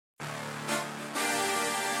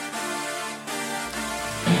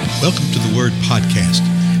Welcome to the Word Podcast.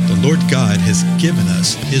 The Lord God has given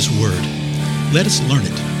us His Word. Let us learn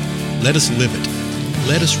it. Let us live it.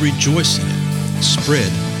 Let us rejoice in it.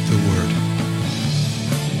 Spread the Word.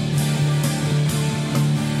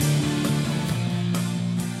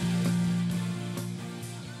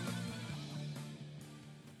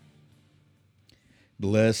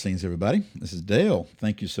 Blessings, everybody. This is Dale.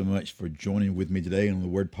 Thank you so much for joining with me today on the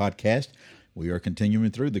Word Podcast. We are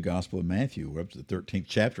continuing through the Gospel of Matthew. We're up to the 13th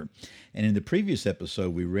chapter. And in the previous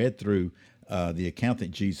episode, we read through the account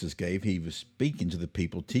that Jesus gave. He was speaking to the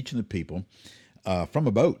people, teaching the people from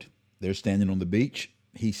a boat. They're standing on the beach.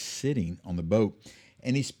 He's sitting on the boat,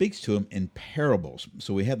 and he speaks to them in parables.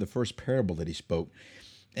 So we have the first parable that he spoke,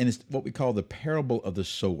 and it's what we call the parable of the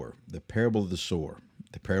sower, the parable of the sower,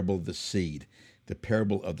 the parable of the seed, the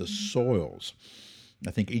parable of the soils. I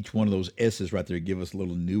think each one of those S's right there give us a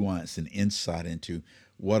little nuance and insight into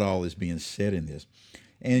what all is being said in this.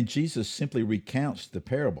 And Jesus simply recounts the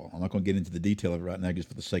parable. I'm not going to get into the detail of it right now just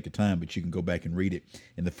for the sake of time, but you can go back and read it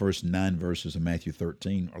in the first 9 verses of Matthew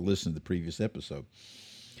 13 or listen to the previous episode.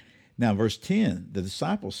 Now, verse 10, the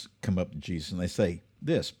disciples come up to Jesus and they say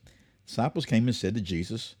this. Disciples came and said to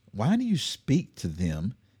Jesus, "Why do you speak to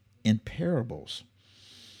them in parables?"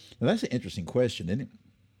 Now, that's an interesting question, isn't it?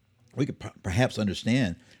 We could perhaps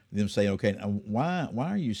understand them saying, okay, why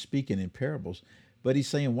are you speaking in parables? But he's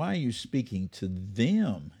saying, why are you speaking to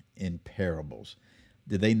them in parables?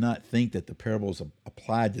 Did they not think that the parables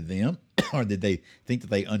applied to them? Or did they think that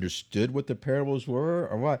they understood what the parables were?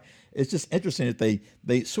 Or what? It's just interesting that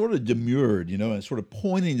they sort of demurred, and sort of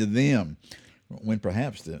pointing to them, when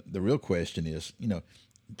perhaps the real question is,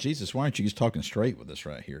 Jesus, why aren't you just talking straight with us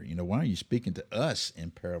right here? Why are you speaking to us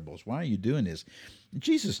in parables? Why are you doing this?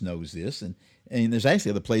 Jesus knows this, and there's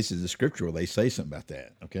actually other places in the Scripture where they say something about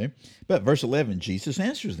that, okay? But verse 11, Jesus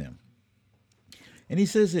answers them. And he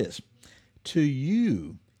says this, "To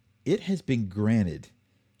you it has been granted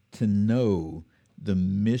to know the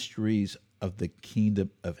mysteries of the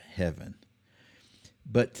kingdom of heaven,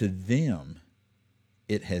 but to them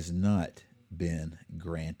it has not been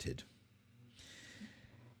granted."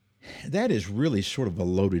 That is really sort of a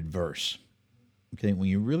loaded verse. Okay, when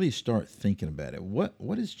you really start thinking about it,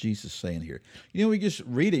 what is Jesus saying here? We just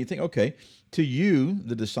read it, you think, okay, to you,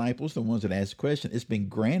 the disciples, the ones that asked the question, it's been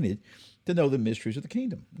granted to know the mysteries of the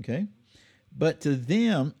kingdom, okay? But to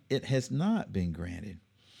them, it has not been granted.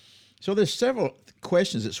 So there's several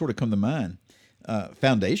questions that sort of come to mind,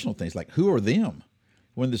 foundational things, like who are them?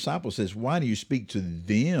 When the disciple says, why do you speak to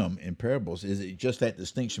them in parables? Is it just that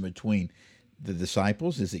distinction between the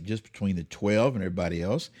disciples? Is it just between the 12 and everybody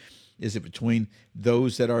else? Is it between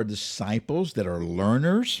those that are disciples, that are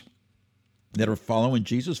learners, that are following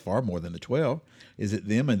Jesus, far more than the 12? Is it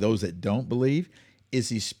them and those that don't believe? Is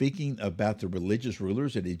he speaking about the religious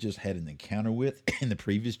rulers that he just had an encounter with in the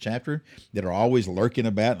previous chapter, that are always lurking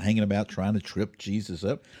about and hanging about trying to trip Jesus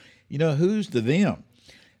up? Who's the them?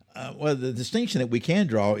 Well, the distinction that we can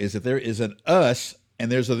draw is that there is an us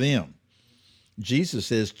and there's a them. Jesus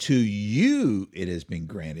says, to you it has been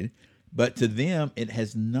granted, but to them it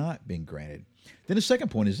has not been granted. Then the second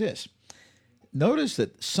point is this. Notice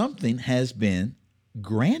that something has been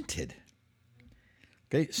granted.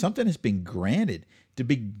 Okay, something has been granted, to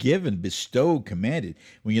be given, bestowed, commanded.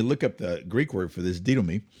 When you look up the Greek word for this,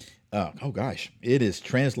 didomi, it is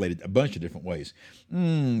translated a bunch of different ways.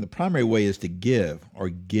 The primary way is to give or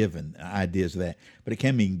given, ideas of that. But it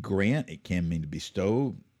can mean grant, it can mean to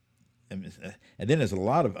bestow. And then there's a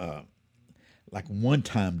lot of like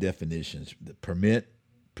one-time definitions that permit,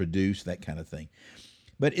 produce, that kind of thing.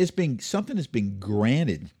 But something has been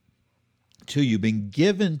granted to you, been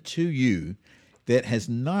given to you that has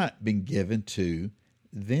not been given to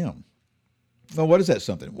them. Well, what is that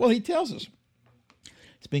something? Well, he tells us.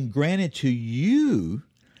 It's been granted to you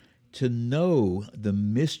to know the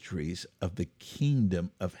mysteries of the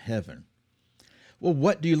kingdom of heaven. Well,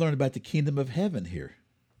 what do you learn about the kingdom of heaven here?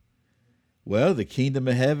 Well, the kingdom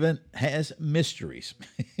of heaven has mysteries,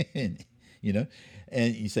 and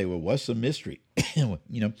you say, well, what's a mystery?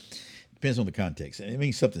 Depends on the context. It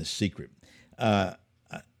means something secret.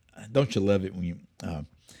 Don't you love it when you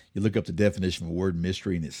look up the definition of the word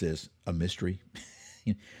mystery and it says a mystery?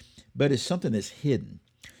 But it's something that's hidden,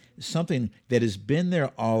 something that has been there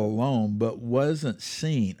all along but wasn't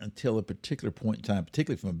seen until a particular point in time,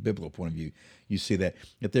 particularly from a biblical point of view. You see that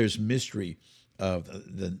there's mystery of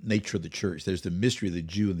the nature of the church. There's the mystery of the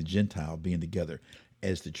Jew and the Gentile being together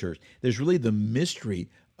as the church. There's really the mystery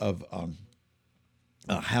of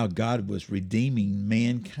how God was redeeming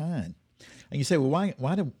mankind. And you say, well,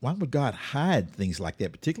 why would God hide things like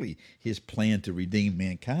that, particularly his plan to redeem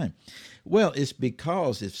mankind? Well, it's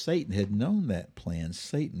because if Satan had known that plan,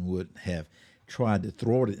 Satan would have tried to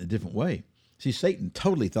thwart it in a different way. See, Satan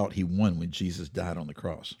totally thought he won when Jesus died on the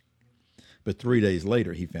cross. But 3 days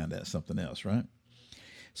later, he found out something else, right?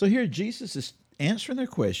 So here Jesus is answering their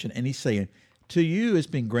question, and he's saying, to you it's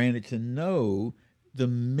been granted to know the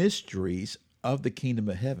mysteries of the kingdom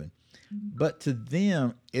of heaven, but to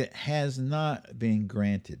them it has not been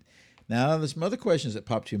granted. Now, there's some other questions that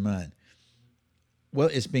pop to your mind. Well,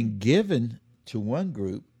 it's been given to one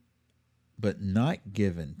group, but not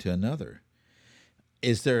given to another.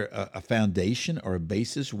 Is there a foundation or a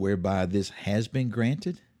basis whereby this has been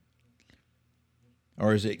granted?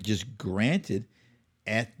 Or is it just granted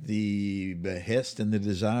at the behest and the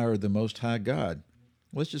desire of the Most High God?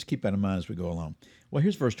 Let's just keep that in mind as we go along. Well,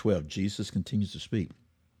 here's verse 12. Jesus continues to speak.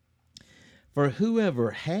 For whoever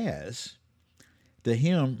has, to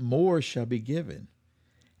him more shall be given,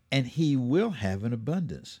 and he will have an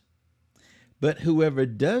abundance. But whoever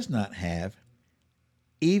does not have,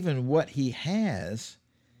 even what he has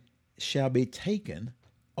shall be taken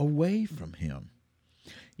away from him.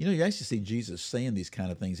 You know, you actually see Jesus saying these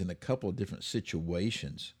kind of things in a couple of different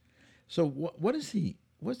situations. So what's he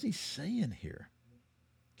saying here?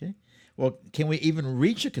 Okay. Well, can we even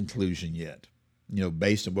reach a conclusion yet? You know,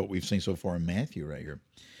 based on what we've seen so far in Matthew right here.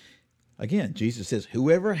 Again, Jesus says,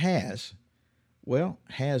 whoever has, well,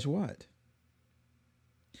 has what?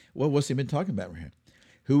 Well, what's he been talking about right here?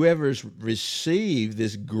 Whoever's received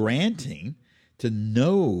this granting to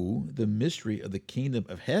know the mystery of the kingdom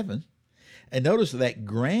of heaven. And notice that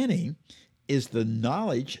granting is the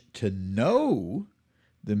knowledge to know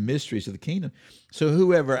the mysteries of the kingdom. So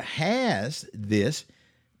whoever has this,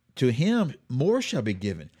 to him more shall be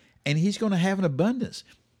given, and he's going to have an abundance.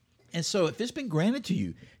 And so if it's been granted to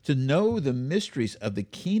you to know the mysteries of the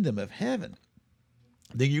kingdom of heaven,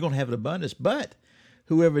 then you're going to have an abundance. But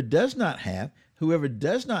whoever does not have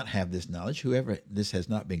this knowledge, whoever this has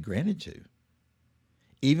not been granted to,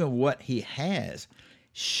 even what he has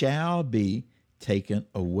shall be taken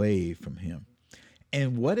away from him.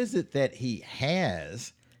 And what is it that he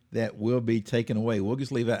has that will be taken away? We'll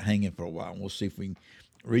just leave that hanging for a while, and we'll see if we can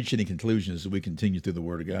reach any conclusions as we continue through the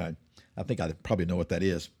Word of God. I think I probably know what that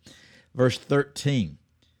is. Verse 13,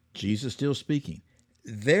 Jesus still speaking.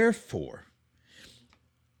 Therefore,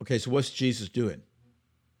 okay, so what's Jesus doing?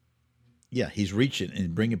 Yeah, he's reaching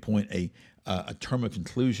and bringing point a term of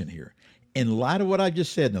conclusion here. In light of what I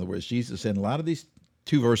just said, in other words, Jesus said in a lot of these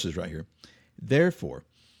two verses right here, therefore,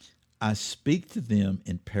 I speak to them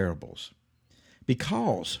in parables,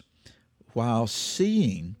 because while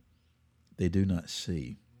seeing, they do not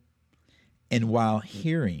see, and while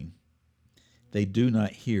hearing, they do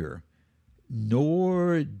not hear,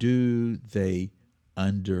 nor do they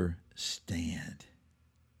understand.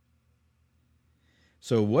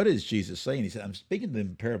 So what is Jesus saying? He said, I'm speaking to them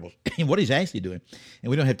in parables. And what he's actually doing, and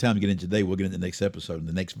we don't have time to get into today, we'll get into the next episode, in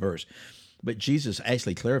the next verse. But Jesus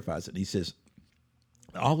actually clarifies it. He says,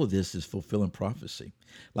 all of this is fulfilling prophecy.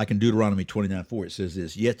 Like in Deuteronomy 29:4, it says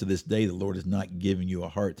this, yet to this day the Lord has not given you a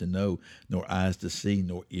heart to know, nor eyes to see,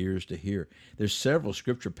 nor ears to hear. There's several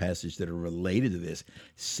scripture passages that are related to this,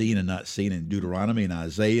 seen and not seen, in Deuteronomy and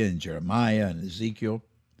Isaiah and Jeremiah and Ezekiel.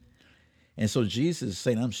 And so Jesus is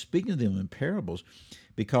saying, I'm speaking to them in parables,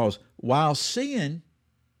 because while seeing,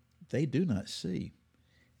 they do not see.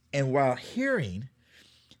 And while hearing,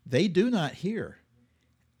 they do not hear,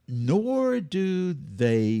 nor do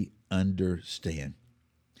they understand.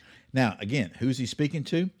 Now, again, who's he speaking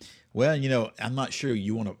to? Well, you know, I'm not sure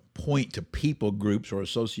you want to point to people groups or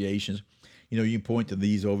associations. You know, you can point to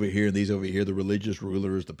these over here, the religious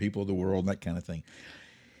rulers, the people of the world, that kind of thing.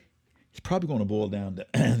 It's probably going to boil down to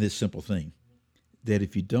this simple thing, that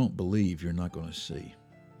if you don't believe, you're not going to see.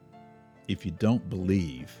 If you don't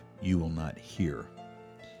believe, you will not hear.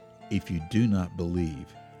 If you do not believe,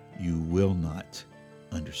 you will not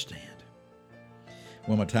understand.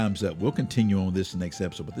 Well, my time's up. We'll continue on this in the next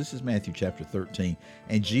episode, but this is Matthew chapter 13,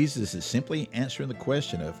 and Jesus is simply answering the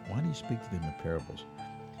question of, why do you speak to them in parables?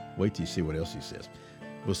 Wait till you see what else he says.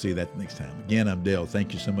 We'll see that next time. Again, I'm Dale.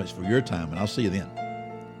 Thank you so much for your time, and I'll see you then.